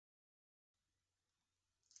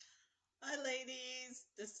Hi, ladies.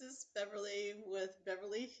 This is Beverly with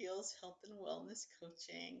Beverly Hills Health and Wellness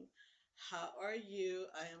Coaching. How are you?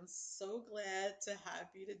 I am so glad to have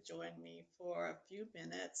you to join me for a few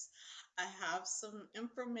minutes. I have some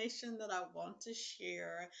information that I want to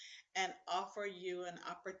share and offer you an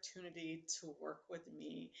opportunity to work with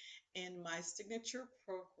me in my signature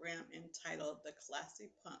program entitled the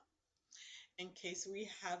Classy Pump. In case we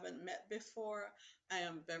haven't met before, I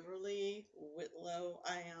am Beverly Whitlow.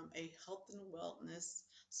 I am a health and wellness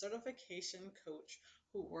certification coach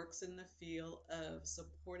who works in the field of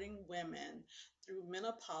supporting women through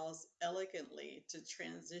menopause elegantly to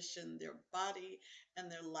transition their body and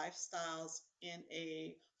their lifestyles in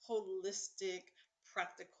a holistic,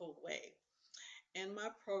 practical way. In my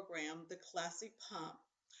program, The Classy Pump,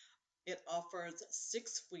 it offers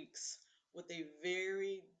 6 weeks with a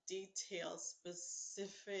very detailed,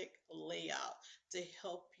 specific layout to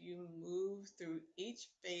help you move through each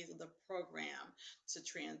phase of the program to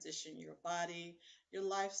transition your body, your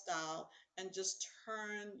lifestyle, and just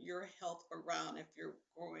turn your health around if you're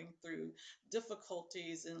going through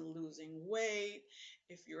difficulties in losing weight,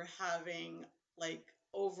 if you're having like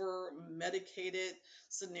over medicated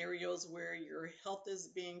scenarios where your health is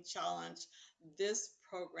being challenged. This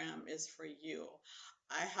program is for you.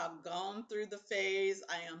 I have gone through the phase.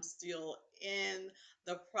 I am still in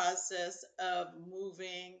the process of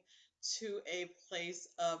moving to a place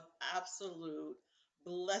of absolute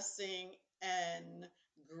blessing and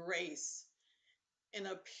grace in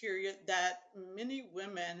a period that many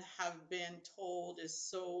women have been told is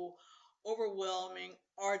so overwhelming,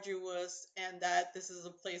 arduous, and that this is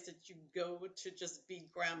a place that you go to just be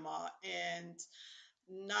grandma. And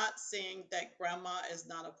not saying that grandma is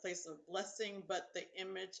not a place of blessing, but the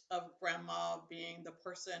image of grandma being the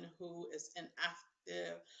person who is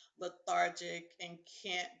inactive, lethargic, and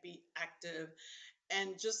can't be active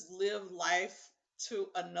and just live life to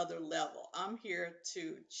another level. I'm here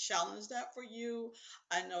to challenge that for you.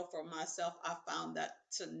 I know for myself, I found that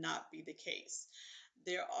to not be the case.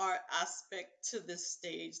 There are aspects to this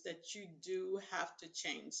stage that you do have to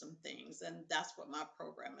change some things, and that's what my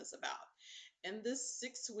program is about. In this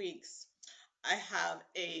 6 weeks, I have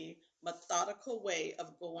a methodical way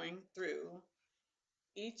of going through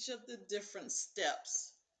each of the different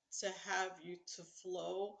steps to have you to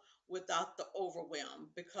flow without the overwhelm,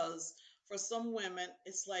 because for some women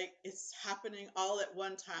it's like it's happening all at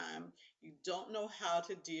one time. You don't know how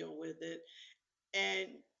to deal with it, and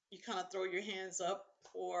you kind of throw your hands up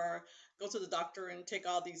or go to the doctor and take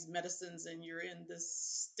all these medicines, and you're in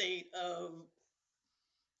this state of,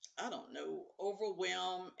 I don't know,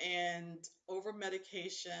 overwhelm and over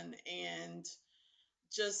medication and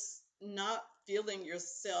just not feeling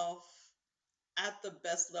yourself at the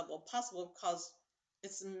best level possible, because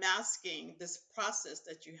it's masking this process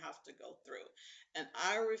that you have to go through. And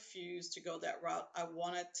I refuse to go that route. I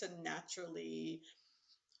wanted to naturally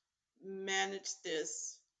manage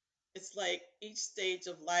this. It's like each stage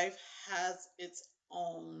of life has its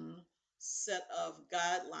own set of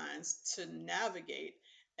guidelines to navigate.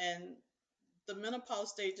 And the menopause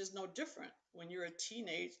stage is no different. When you're a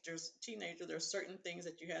teenager, there's certain things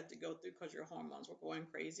that you had to go through because your hormones were going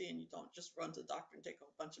crazy, and you don't just run to the doctor and take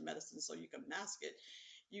a bunch of medicine so you can mask it.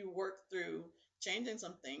 You work through changing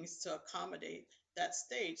some things to accommodate that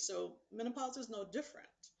stage. So menopause is no different.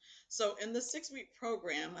 So in the 6 week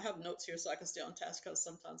program, I have notes here so I can stay on task, because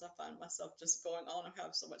sometimes I find myself just going on and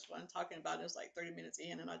have so much fun talking about it. It's like 30 minutes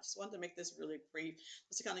in, and I just wanted to make this really brief,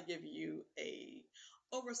 just to kind of give you a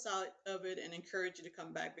oversight of it and encourage you to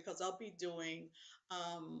come back, because I'll be doing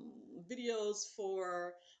videos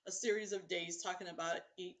for a series of days talking about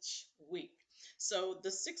each week. So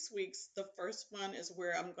the 6 weeks, the first one is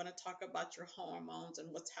where I'm going to talk about your hormones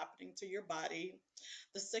and what's happening to your body.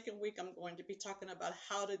 The second week, I'm going to be talking about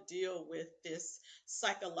how to deal with this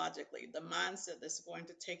psychologically, the mindset that's going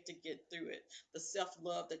to take to get through it, the self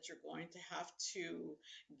love that you're going to have to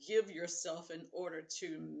give yourself in order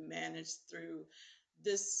to manage through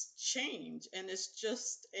this change. And it's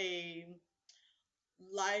just a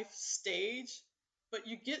life stage, but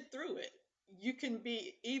you get through it. You can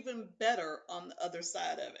be even better on the other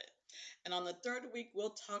side of it. And on the third week,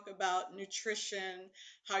 we'll talk about nutrition,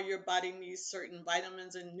 how your body needs certain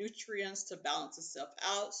vitamins and nutrients to balance itself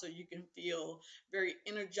out so you can feel very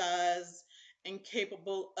energized and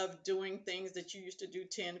capable of doing things that you used to do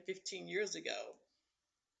 10, 15 years ago.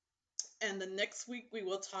 And the next week, we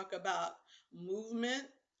will talk about movement,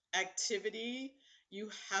 activity. You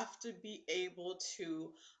have to be able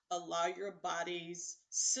to allow your body's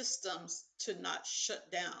systems to not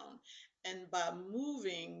shut down. And by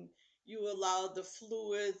moving, you allow the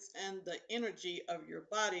fluids and the energy of your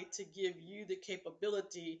body to give you the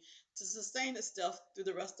capability to sustain itself through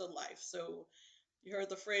the rest of life. So you heard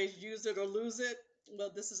the phrase use it or lose it.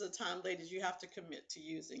 Well, this is a time, ladies, you have to commit to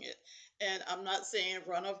using it. And I'm not saying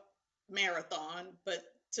run a marathon, but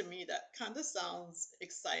to me that kind of sounds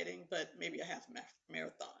exciting, but maybe a half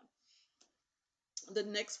marathon. The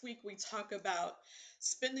next week, we talk about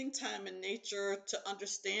spending time in nature to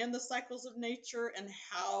understand the cycles of nature and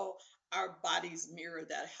how our bodies mirror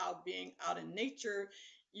that. How being out in nature,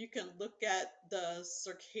 you can look at the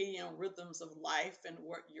circadian rhythms of life and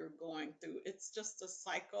what you're going through. It's just a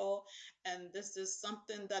cycle, and this is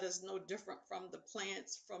something that is no different from the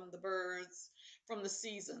plants, from the birds, from the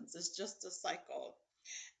seasons. It's just a cycle.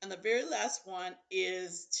 And the very last one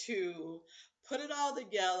is to put it all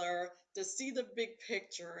together, to see the big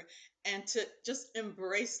picture, and to just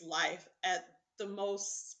embrace life at the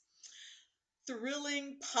most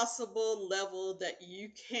thrilling possible level that you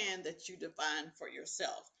can, that you define for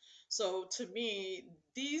yourself. So to me,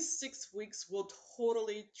 these 6 weeks will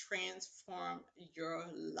totally transform your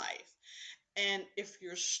life. And if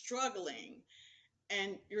you're struggling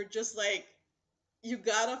and you're just like, you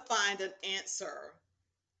gotta find an answer,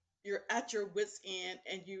 you're at your wits end,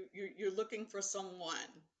 and you're looking for someone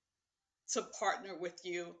to partner with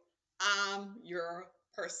you, I'm your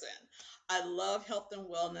person. I love health and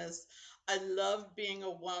wellness. I love being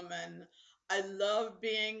a woman. I love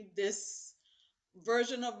being this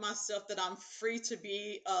version of myself that I'm free to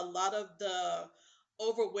be. A lot of the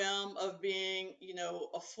overwhelm of being,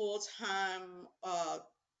 a full-time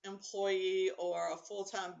employee or a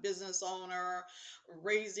full-time business owner,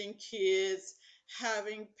 raising kids,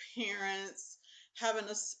 having parents, having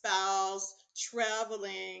a spouse,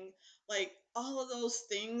 traveling, like all of those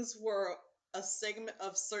things were a segment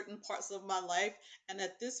of certain parts of my life. And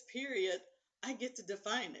at this period, I get to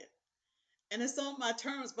define it, and it's on my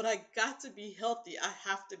terms, but I got to be healthy. I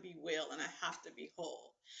have to be well and I have to be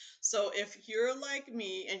whole. So if you're like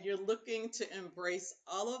me and you're looking to embrace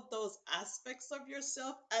all of those aspects of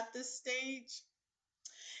yourself at this stage,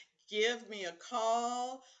 give me a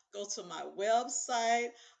call. Go to my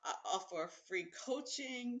website. I offer free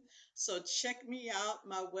coaching. So check me out.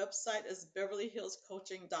 My website is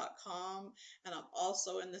beverlyhillscoaching.com. And I'm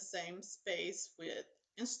also in the same space with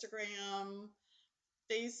Instagram,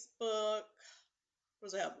 Facebook.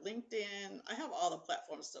 Because I have LinkedIn. I have all the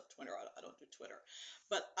platforms except Twitter. I don't do Twitter.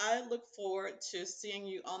 But I look forward to seeing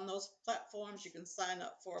you on those platforms. You can sign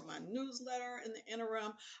up for my newsletter in the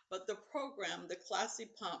interim. But the program, the Classy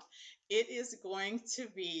Pump, it is going to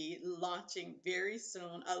be launching very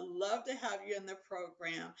soon. I love to have you in the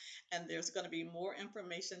program, and there's going to be more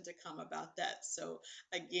information to come about that. So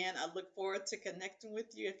again, I look forward to connecting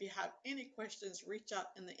with you. If you have any questions, reach out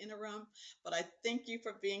in the interim. But I thank you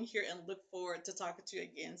for being here and look forward to talking to you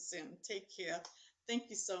again soon. Take care. Thank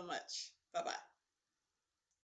you so much.